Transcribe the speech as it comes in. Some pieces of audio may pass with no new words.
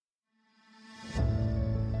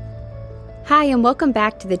Hi, and welcome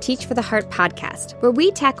back to the Teach for the Heart podcast, where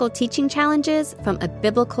we tackle teaching challenges from a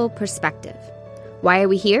biblical perspective. Why are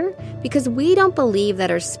we here? Because we don't believe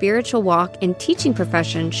that our spiritual walk and teaching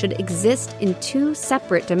profession should exist in two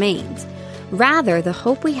separate domains. Rather, the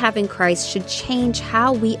hope we have in Christ should change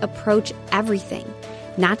how we approach everything,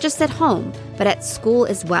 not just at home, but at school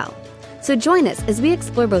as well. So join us as we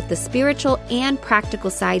explore both the spiritual and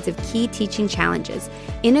practical sides of key teaching challenges,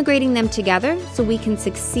 integrating them together so we can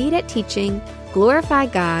succeed at teaching, glorify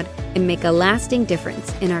God, and make a lasting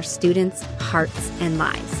difference in our students' hearts and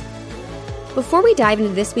lives. Before we dive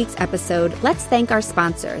into this week's episode, let's thank our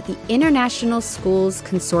sponsor, the International Schools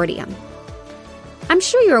Consortium. I'm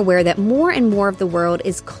sure you're aware that more and more of the world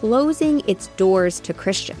is closing its doors to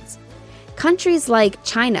Christians. Countries like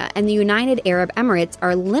China and the United Arab Emirates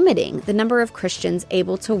are limiting the number of Christians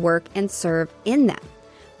able to work and serve in them.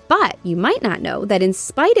 But you might not know that in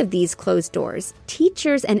spite of these closed doors,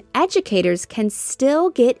 teachers and educators can still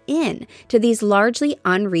get in to these largely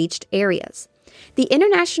unreached areas. The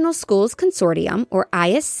International Schools Consortium, or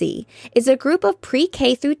ISC, is a group of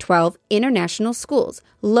pre-K through 12 international schools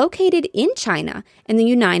located in China and the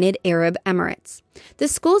United Arab Emirates. The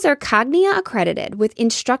schools are Cognia accredited with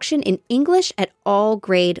instruction in English at all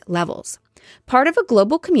grade levels. Part of a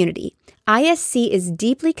global community, ISC is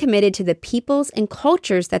deeply committed to the peoples and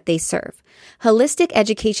cultures that they serve. Holistic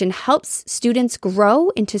education helps students grow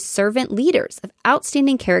into servant leaders of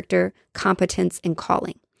outstanding character, competence, and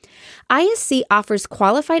calling. ISC offers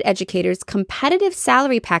qualified educators competitive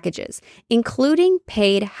salary packages, including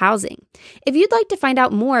paid housing. If you'd like to find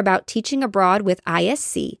out more about teaching abroad with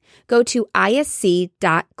ISC, go to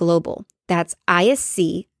isc.global. That's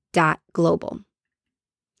isc.global.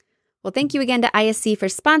 Well, thank you again to ISC for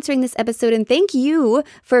sponsoring this episode, and thank you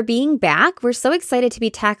for being back. We're so excited to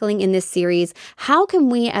be tackling in this series, how can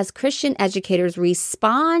we as Christian educators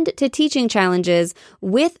respond to teaching challenges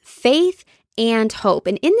with faith and hope.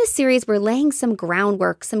 And in this series, we're laying some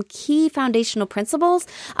groundwork, some key foundational principles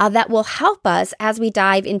that will help us as we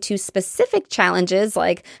dive into specific challenges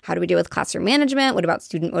like how do we deal with classroom management? What about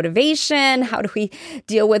student motivation? How do we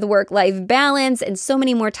deal with work-life balance? And so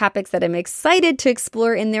many more topics that I'm excited to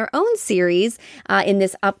explore in their own series in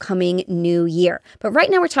this upcoming new year. But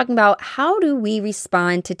right now, we're talking about how do we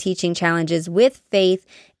respond to teaching challenges with faith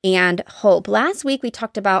and hope. Last week, we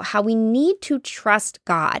talked about how we need to trust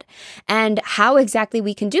God and how exactly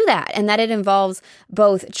we can do that, and that it involves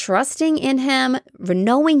both trusting in Him,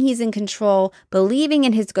 knowing He's in control, believing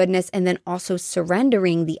in His goodness, and then also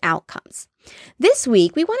surrendering the outcomes. This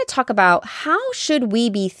week, we want to talk about how should we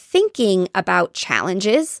be thinking about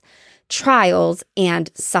challenges, trials, and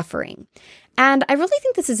suffering. And I really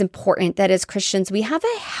think this is important that as Christians, we have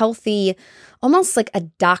a healthy, almost like a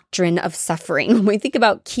doctrine of suffering. When we think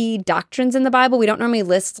about key doctrines in the Bible, we don't normally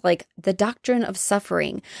list like the doctrine of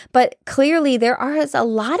suffering. But clearly there is a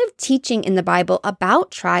lot of teaching in the Bible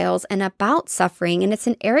about trials and about suffering. And it's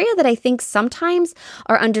an area that I think sometimes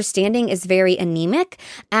our understanding is very anemic.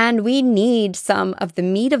 And we need some of the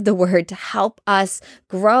meat of the word to help us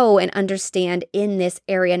grow and understand in this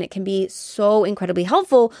area. And it can be so incredibly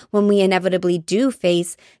helpful when we inevitably do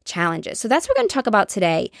face challenges. So that's what we're going to talk about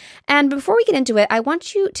today. And before we get into it, I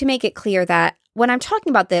want you to make it clear that when I'm talking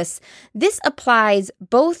about this applies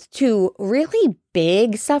both to really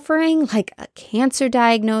big suffering, like a cancer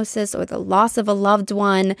diagnosis or the loss of a loved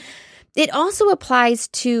one. It also applies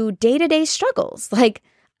to day-to-day struggles, like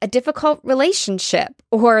a difficult relationship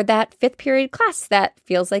or that fifth period class that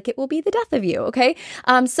feels like it will be the death of you, okay?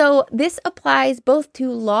 So this applies both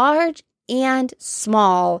to large and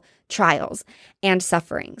small trials and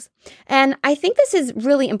sufferings. And I think this is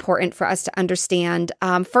really important for us to understand,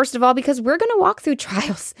 first of all, because we're going to walk through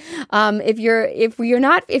trials. If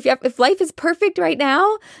life is perfect right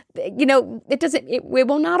now, it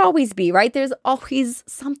will not always be, right? There's always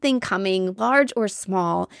something coming, large or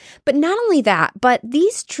small. But not only that, but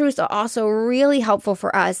these truths are also really helpful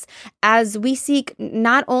for us as we seek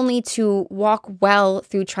not only to walk well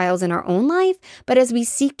through trials in our own life, but as we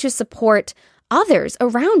seek to support others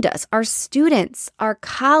around us, our students, our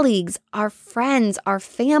colleagues, our friends, our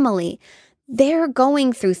family. They're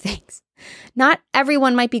going through things. Not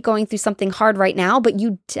everyone might be going through something hard right now, but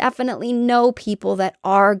you definitely know people that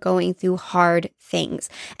are going through hard things.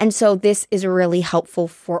 And so this is really helpful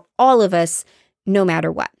for all of us, no matter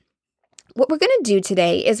what. What we're going to do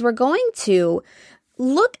today is we're going to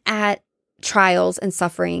look at trials and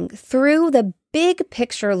suffering through the big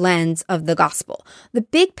picture lens of the gospel, the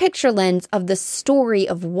big picture lens of the story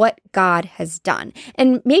of what God has done.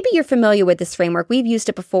 And maybe you're familiar with this framework. We've used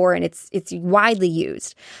it before and it's widely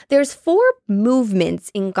used. There's 4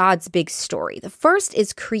 movements in God's big story. The first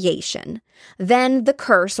is creation, then the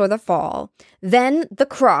curse or the fall, then the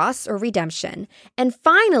cross or redemption, and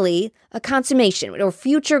finally a consummation or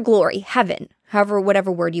future glory, heaven.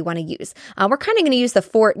 Whatever word you want to use. We're kind of going to use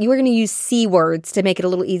we're going to use C words to make it a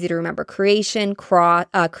little easy to remember. Creation,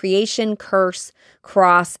 curse,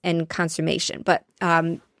 cross, and consummation. But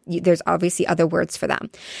there's obviously other words for them.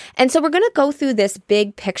 And so we're going to go through this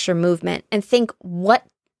big picture movement and think what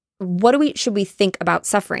should we think about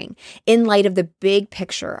suffering in light of the big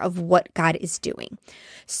picture of what God is doing.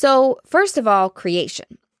 So first of all,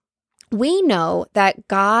 creation. We know that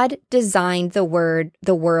God designed the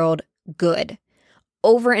world good.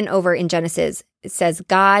 Over and over in Genesis, it says,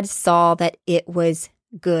 God saw that it was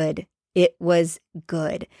good. It was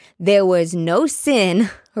good. There was no sin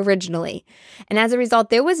originally. And as a result,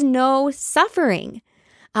 there was no suffering.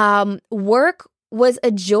 Work was a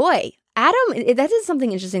joy. That is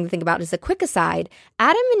something interesting to think about. As a quick aside,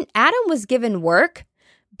 Adam was given work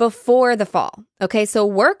before the fall. Okay, so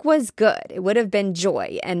work was good. It would have been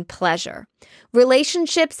joy and pleasure.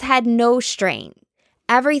 Relationships had no strain.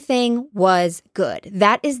 Everything was good.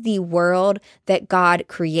 That is the world that God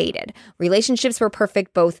created. Relationships were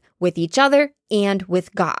perfect both with each other and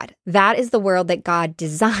with God. That is the world that God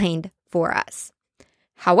designed for us.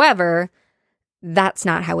 However, that's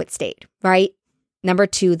not how it stayed, right? Number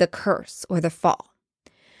 2, the curse or the fall.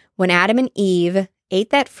 When Adam and Eve ate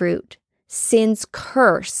that fruit, sin's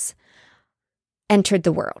curse entered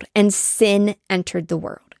the world and sin entered the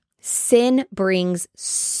world. Sin brings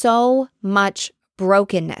so much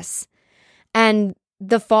brokenness, and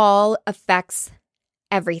the fall affects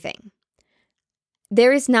everything.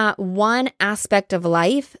 There is not one aspect of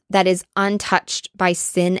life that is untouched by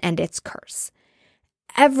sin and its curse.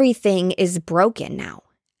 Everything is broken now.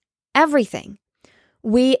 Everything.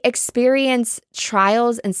 We experience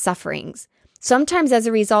trials and sufferings, sometimes as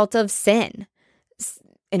a result of sin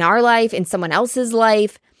in our life, in someone else's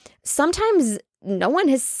life. Sometimes no one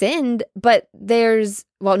has sinned, but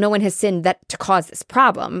no one has sinned to cause this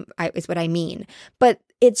problem, is what I mean. But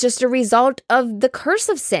it's just a result of the curse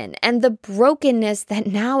of sin and the brokenness that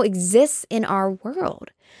now exists in our world.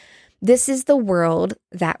 This is the world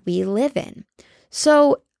that we live in.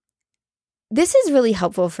 So this is really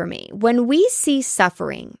helpful for me. When we see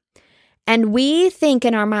suffering and we think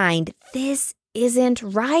in our mind, this isn't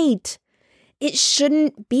right. It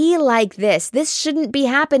shouldn't be like this. This shouldn't be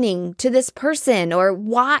happening to this person, or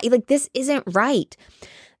why, this isn't right.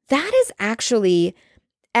 That is actually,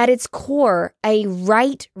 at its core, a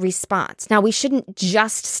right response. Now, we shouldn't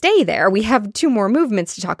just stay there. We have 2 more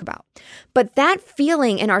movements to talk about. But that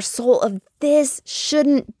feeling in our soul of this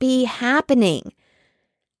shouldn't be happening,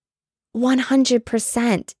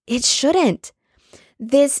 100%, it shouldn't.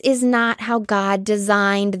 This is not how God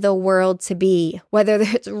designed the world to be, whether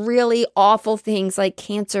there's really awful things like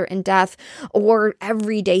cancer and death, or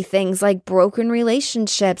everyday things like broken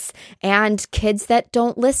relationships and kids that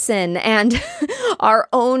don't listen and our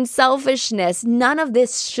own selfishness. None of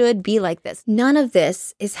this should be like this. None of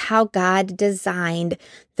this is how God designed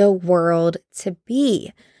the world to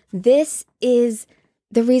be. This is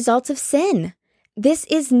the result of sin. This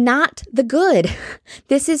is not the good.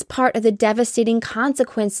 This is part of the devastating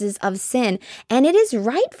consequences of sin. And it is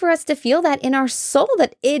right for us to feel that in our soul,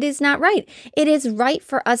 that it is not right. It is right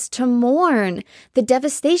for us to mourn the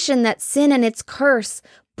devastation that sin and its curse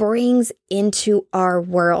brings into our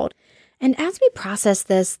world. And as we process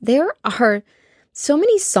this, there are so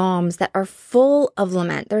many Psalms that are full of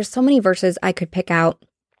lament. There's so many verses I could pick out.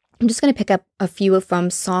 I'm just going to pick up a few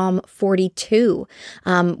from Psalm 42,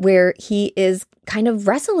 where he is kind of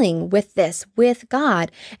wrestling with this, with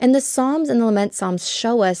God. And the Psalms and the Lament Psalms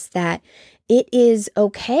show us that it is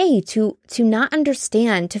okay to not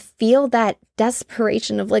understand, to feel that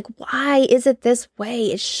desperation of why is it this way?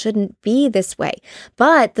 It shouldn't be this way.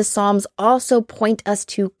 But the Psalms also point us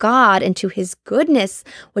to God and to his goodness,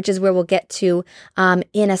 which is where we'll get to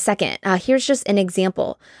in a second. Here's just an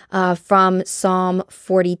example from Psalm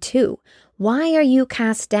 42. Why are you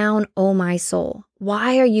cast down, O my soul?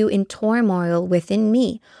 Why are you in turmoil within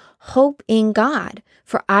me? Hope in God,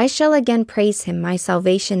 for I shall again praise him, my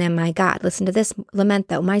salvation and my God. Listen to this lament,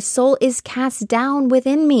 though. My soul is cast down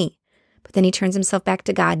within me. But then he turns himself back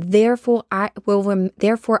to God. Therefore, I will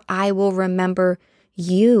remember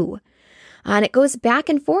you. And it goes back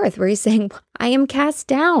and forth where he's saying, I am cast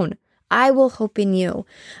down. I will hope in you.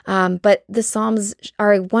 But the Psalms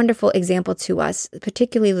are a wonderful example to us,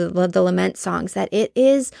 particularly the lament songs, that it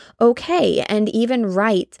is okay and even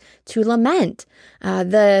right to lament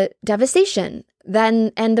the devastation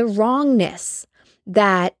and the wrongness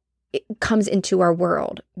that comes into our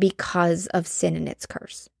world because of sin and its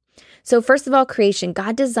curse. So first of all, creation.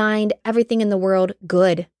 God designed everything in the world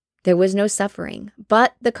good. There was no suffering,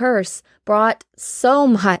 but the curse brought so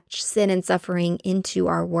much sin and suffering into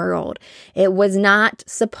our world. It was not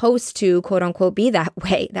supposed to, quote unquote, be that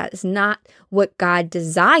way. That is not what God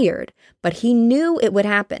desired, but he knew it would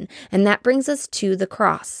happen. And that brings us to the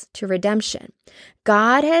cross, to redemption.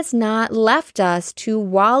 God has not left us to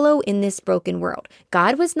wallow in this broken world.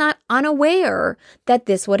 God was not unaware that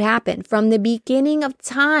this would happen. From the beginning of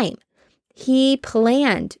time, he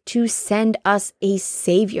planned to send us a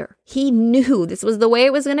savior. He knew this was the way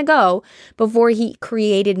it was going to go before he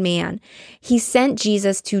created man. He sent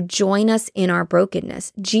Jesus to join us in our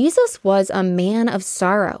brokenness. Jesus was a man of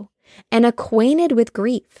sorrow and acquainted with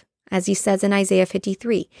grief, as he says in Isaiah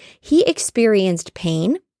 53. He experienced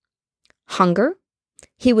pain, hunger.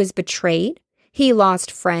 He was betrayed. He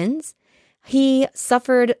lost friends. He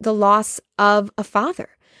suffered the loss of a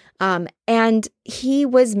father. And he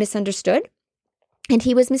was misunderstood and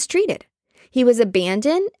he was mistreated. He was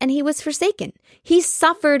abandoned and he was forsaken. He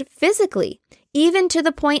suffered physically, even to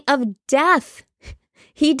the point of death.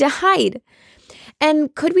 He died.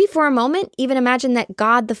 And could we for a moment even imagine that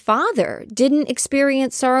God the Father didn't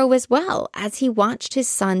experience sorrow as well as he watched his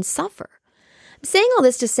son suffer? I'm saying all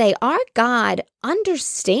this to say our God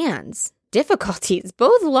understands difficulties,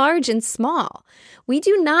 both large and small. We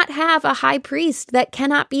do not have a high priest that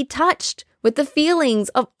cannot be touched with the feelings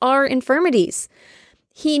of our infirmities.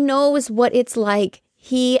 He knows what it's like.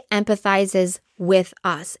 He empathizes with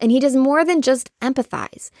us, and he does more than just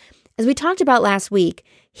empathize. As we talked about last week,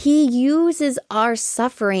 he uses our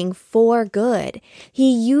suffering for good. He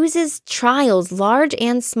uses trials, large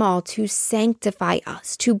and small, to sanctify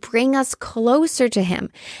us, to bring us closer to him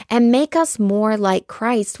and make us more like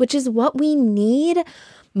Christ, which is what we need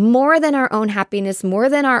more than our own happiness, more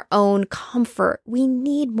than our own comfort. We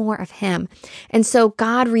need more of him. And so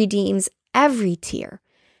God redeems every tear,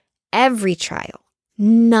 every trial.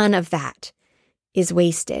 None of that is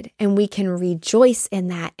wasted, and we can rejoice in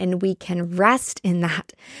that, and we can rest in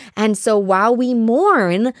that. And so while we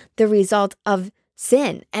mourn the result of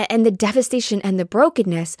sin and the devastation and the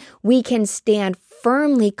brokenness, we can stand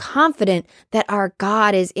firmly confident that our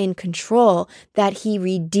God is in control, that he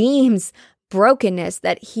redeems brokenness,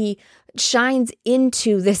 that he shines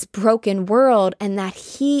into this broken world, and that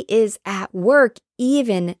he is at work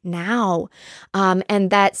even now,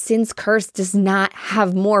 and that sin's curse does not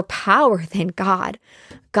have more power than God.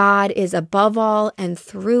 God is above all and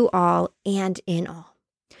through all and in all.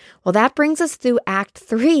 Well, that brings us through Act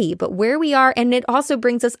 3, but where we are, and it also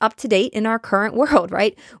brings us up to date in our current world,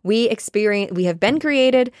 right? We have been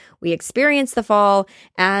created, we experience the fall,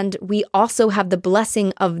 and we also have the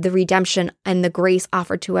blessing of the redemption and the grace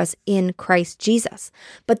offered to us in Christ Jesus.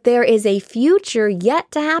 But there is a future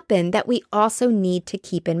yet to happen that we also need to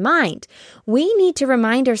keep in mind. We need to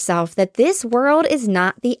remind ourselves that this world is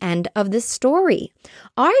not the end of the story.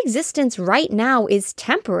 Our existence right now is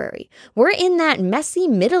temporary. We're in that messy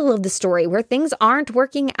middle of the story where things aren't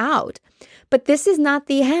working out. But this is not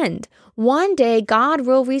the end. One day, God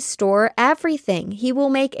will restore everything. He will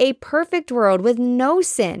make a perfect world with no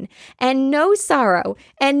sin and no sorrow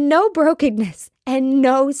and no brokenness and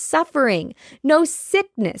no suffering, no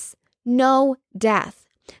sickness, no death.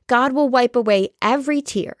 God will wipe away every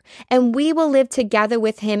tear, and we will live together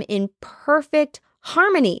with him in perfect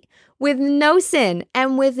harmony, with no sin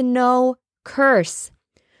and with no curse.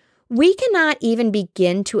 We cannot even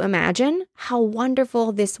begin to imagine how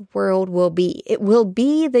wonderful this world will be. It will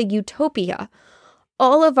be the utopia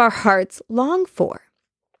all of our hearts long for.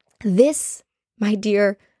 This, my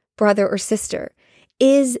dear brother or sister,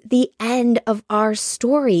 is the end of our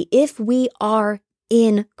story if we are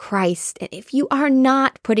in Christ. And if you are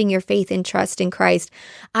not putting your faith and trust in Christ,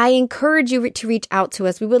 I encourage you to reach out to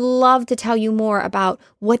us. We would love to tell you more about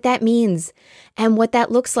what that means and what that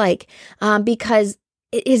looks like, because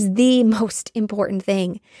it is the most important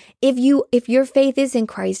thing. If your faith is in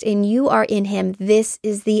Christ and you are in him, this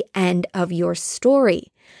is the end of your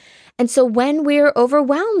story. And so when we're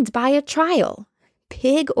overwhelmed by a trial,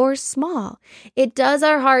 big or small, it does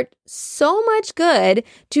our heart so much good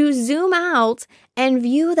to zoom out and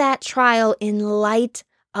view that trial in light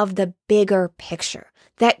of the bigger picture,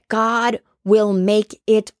 that God will make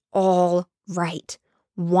it all right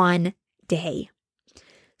one day.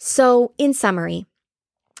 So in summary,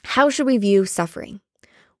 how should we view suffering?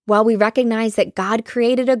 Well, we recognize that God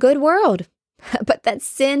created a good world, but that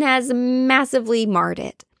sin has massively marred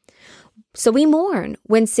it. So we mourn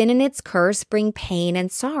when sin and its curse bring pain and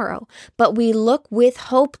sorrow, but we look with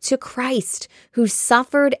hope to Christ, who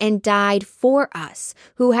suffered and died for us,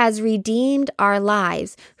 who has redeemed our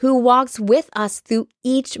lives, who walks with us through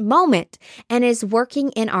each moment and is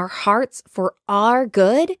working in our hearts for our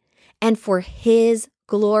good and for His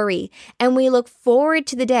glory. And we look forward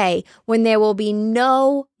to the day when there will be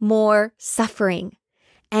no more suffering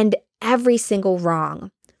and every single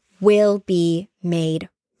wrong will be made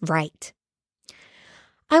right.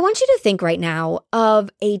 I want you to think right now of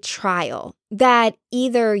a trial that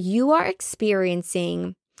either you are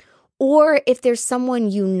experiencing or if there's someone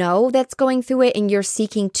you know that's going through it and you're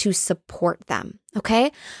seeking to support them,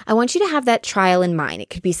 okay? I want you to have that trial in mind. It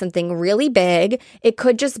could be something really big. It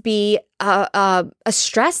could just be a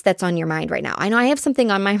stress that's on your mind right now. I know I have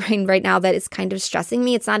something on my mind right now that is kind of stressing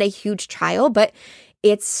me. It's not a huge trial, but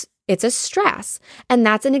it's a stress. And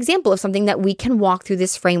that's an example of something that we can walk through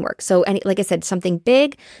this framework. So, like I said, something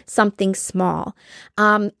big, something small.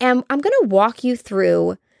 And I'm going to walk you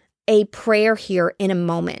through a prayer here in a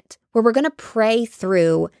moment where we're going to pray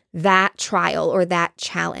through that trial or that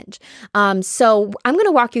challenge. So I'm going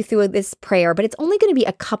to walk you through this prayer, but it's only going to be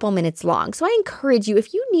a couple minutes long. So I encourage you,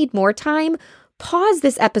 if you need more time, pause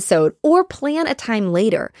this episode or plan a time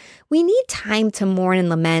later. We need time to mourn and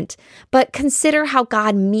lament, but consider how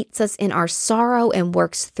God meets us in our sorrow and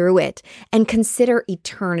works through it, and consider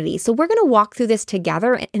eternity. So we're going to walk through this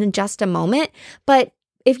together in just a moment, but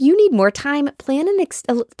if you need more time, plan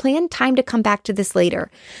time to come back to this later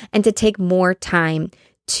and to take more time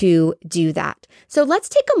to do that. So let's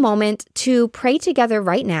take a moment to pray together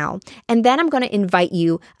right now, and then I'm going to invite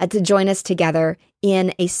you to join us together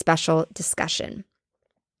in a special discussion.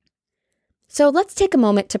 So let's take a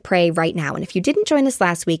moment to pray right now. And if you didn't join us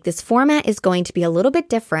last week, this format is going to be a little bit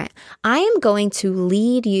different. I am going to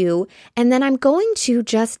lead you, and then I'm going to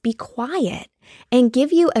just be quiet and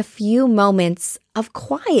give you a few moments of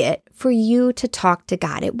quiet for you to talk to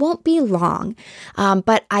God. It won't be long,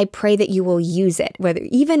 but I pray that you will use it.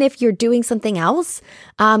 Even if you're doing something else,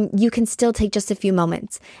 you can still take just a few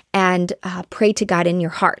moments and pray to God in your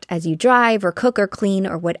heart as you drive or cook or clean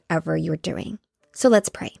or whatever you're doing. So let's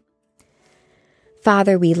pray.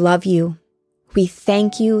 Father, we love you. We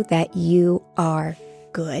thank you that you are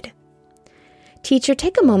good. Teacher,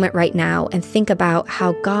 take a moment right now and think about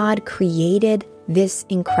how God created this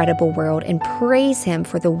incredible world and praise Him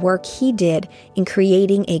for the work He did in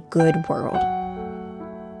creating a good world.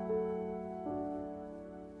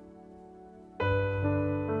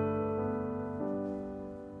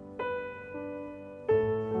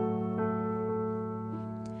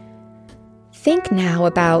 Think now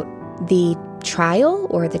about the trial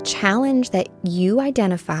or the challenge that you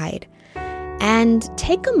identified, and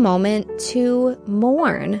take a moment to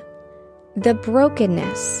mourn the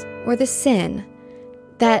brokenness or the sin,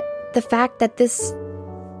 that the fact that this,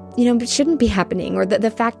 shouldn't be happening, or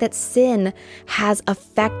the fact that sin has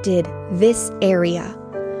affected this area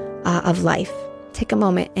of life. Take a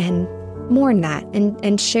moment and mourn that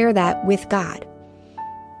and share that with God.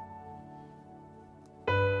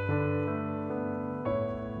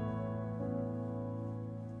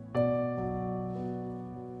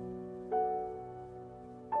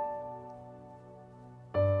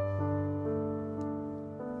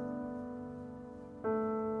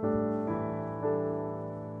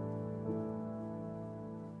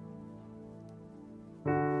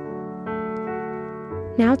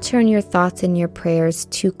 Now turn your thoughts and your prayers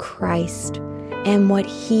to Christ and what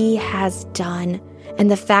He has done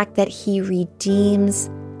and the fact that He redeems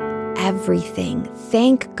everything.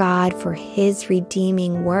 Thank God for His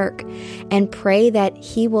redeeming work and pray that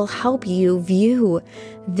He will help you view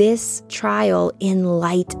this trial in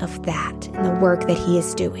light of that and the work that He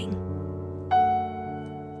is doing.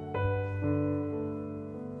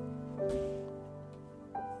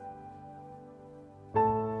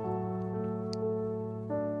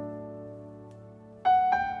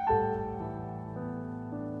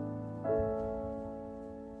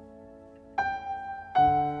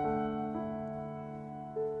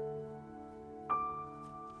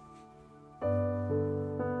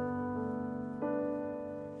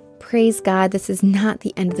 Praise God, this is not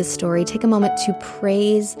the end of the story. Take a moment to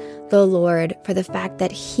praise the Lord for the fact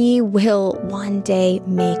that He will one day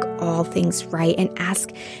make all things right, and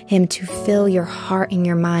ask Him to fill your heart and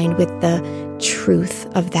your mind with the truth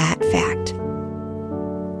of that fact.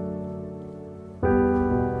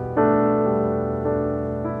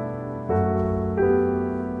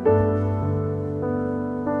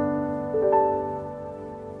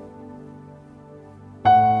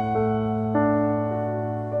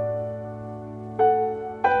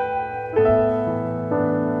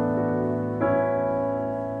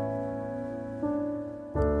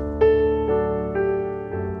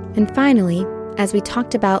 And finally, as we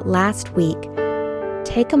talked about last week,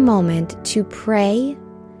 take a moment to pray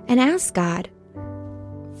and ask God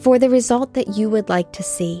for the result that you would like to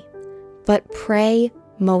see, but pray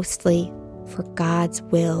mostly for God's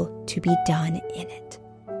will to be done in it.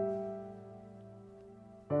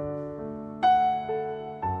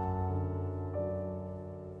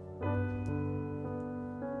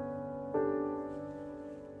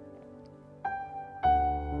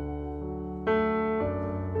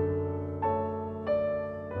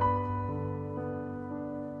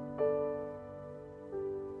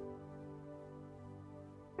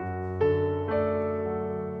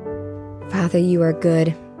 Father, you are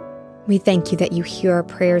good. We thank you that you hear our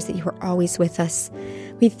prayers, that you are always with us.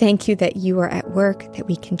 We thank you that you are at work, that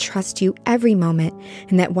we can trust you every moment,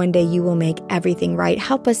 and that one day you will make everything right.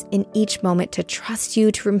 Help us in each moment to trust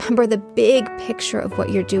you, to remember the big picture of what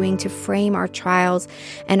you're doing, to frame our trials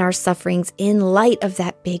and our sufferings in light of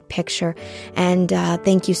that big picture. And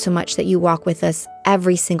thank you so much that you walk with us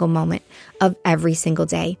every single moment of every single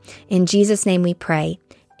day. In Jesus' name we pray.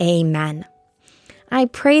 Amen. I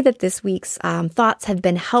pray that this week's thoughts have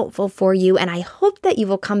been helpful for you, and I hope that you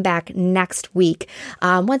will come back next week.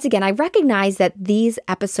 Once again, I recognize that these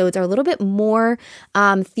episodes are a little bit more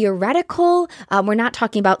theoretical. We're not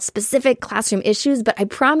talking about specific classroom issues, but I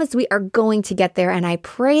promise we are going to get there, and I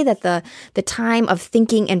pray that the time of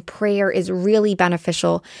thinking and prayer is really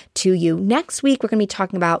beneficial to you. Next week, we're going to be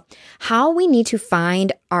talking about how we need to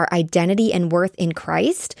find our identity and worth in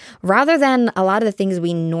Christ rather than a lot of the things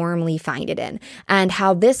we normally find it in, and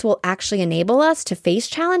how this will actually enable us to face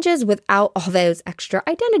challenges without all those extra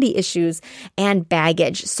identity issues and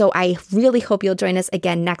baggage. So I really hope you'll join us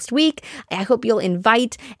again next week. I hope you'll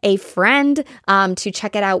invite a friend to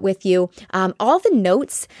check it out with you. All the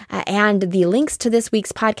notes and the links to this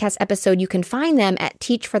week's podcast episode, you can find them at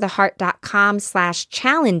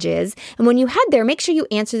teachfortheheart.com/challenges. And when you head there, make sure you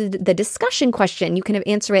answer the discussion question. You can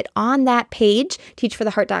answer it on that page,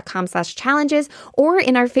 teachfortheheart.com/challenges, or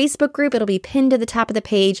in our Facebook group. It'll be pinned to the top of the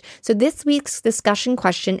page. So this week's discussion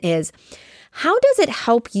question is, how does it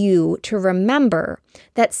help you to remember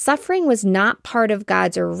that suffering was not part of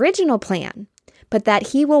God's original plan, but that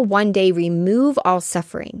He will one day remove all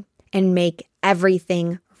suffering and make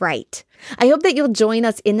everything right? I hope that you'll join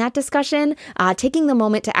us in that discussion. Taking the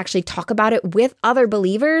moment to actually talk about it with other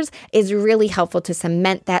believers is really helpful to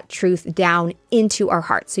cement that truth down into our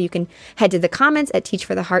hearts. So you can head to the comments at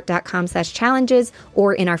teachfortheheart.com/challenges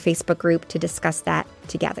or in our Facebook group to discuss that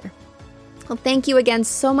together. Well, thank you again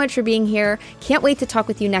so much for being here. Can't wait to talk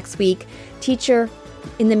with you next week. Teacher,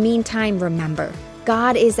 in the meantime, remember,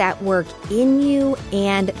 God is at work in you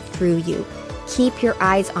and through you. Keep your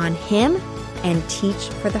eyes on Him and teach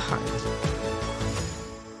for the heart.